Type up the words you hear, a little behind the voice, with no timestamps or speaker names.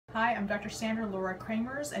Hi, I'm Dr. Sandra Lora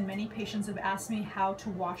Cremers, and many patients have asked me how to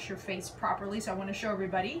wash your face properly, so I want to show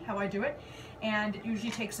everybody how I do it. And it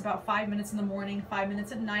usually takes about 5 minutes in the morning, 5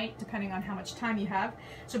 minutes at night, depending on how much time you have.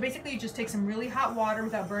 So basically you just take some really hot water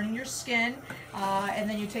without burning your skin, and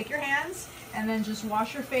then you take your hands and then just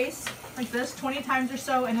wash your face like this 20 times or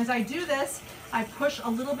so. And as I do this, I push a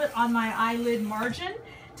little bit on my eyelid margin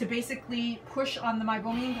to basically push on the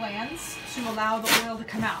meibomian glands to allow the oil to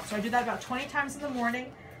come out. So I do that about 20 times in the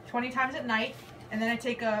morning, 20 times at night, and then I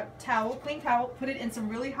take a towel, clean towel, put it in some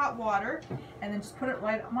really hot water, and then just put it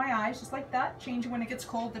right on my eyes, just like that. Change it when it gets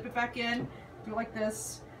cold, dip it back in, do it like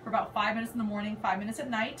this for about 5 minutes in the morning, 5 minutes at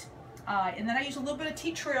night. And then I use a little bit of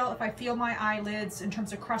tea tree oil if I feel my eyelids in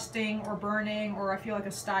terms of crusting or burning, or I feel like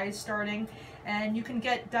a sty is starting. And you can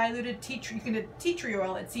get diluted tea tree, you can get tea tree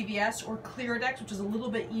oil at CVS or Clearadex, which is a little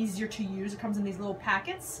bit easier to use. It comes in these little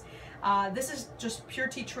packets. This is just pure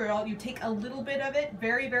tea tree oil. You take a little bit of it,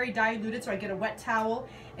 very, very diluted, so I get a wet towel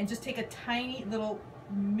and just take a tiny little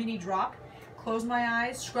mini drop, close my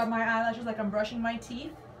eyes, scrub my eyelashes like I'm brushing my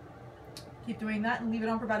teeth. Keep doing that and leave it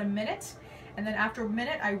on for about a minute. And then after a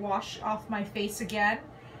minute, I wash off my face again.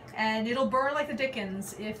 And it'll burn like the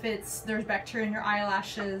dickens if there's bacteria in your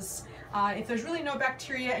eyelashes. If there's really no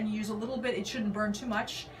bacteria and you use a little bit, it shouldn't burn too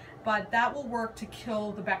much. But that will work to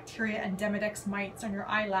kill the bacteria and Demodex mites on your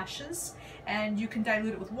eyelashes. And you can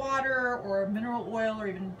dilute it with water or mineral oil or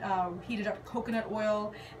even heated up coconut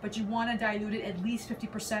oil, but you want to dilute it at least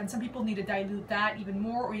 50%. Some people need to dilute that even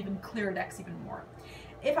more, or even Clearadex even more.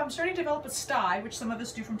 If I'm starting to develop a sty, which some of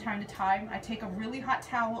us do from time to time, I take a really hot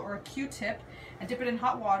towel or a Q-tip and dip it in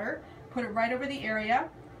hot water, put it right over the area,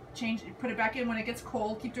 put it back in when it gets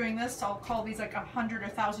cold. Keep doing this. I'll call these like 100 or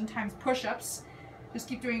 1,000 times push-ups. Just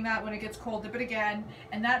keep doing that. When it gets cold, dip it again,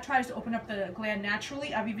 and that tries to open up the gland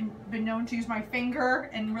naturally. I've even been known to use my finger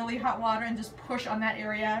in really hot water and just push on that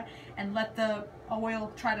area and let the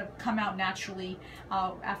oil try to come out naturally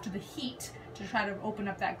after the heat to try to open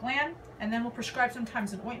up that gland. And then we'll prescribe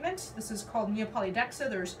sometimes an ointment. This is called neopolydexa.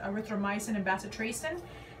 There's erythromycin and bacitracin.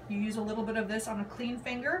 You use a little bit of this on a clean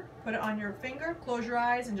finger, put it on your finger, close your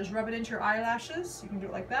eyes, and just rub it into your eyelashes. You can do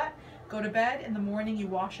it like that. Go to bed. In the morning, you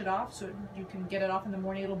wash it off so you can get it off in the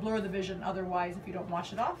morning. It'll blur the vision otherwise if you don't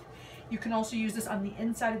wash it off. You can also use this on the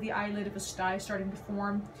inside of the eyelid if a sty is starting to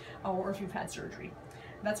form, or if you've had surgery.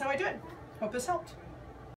 That's how I do it. Hope this helped.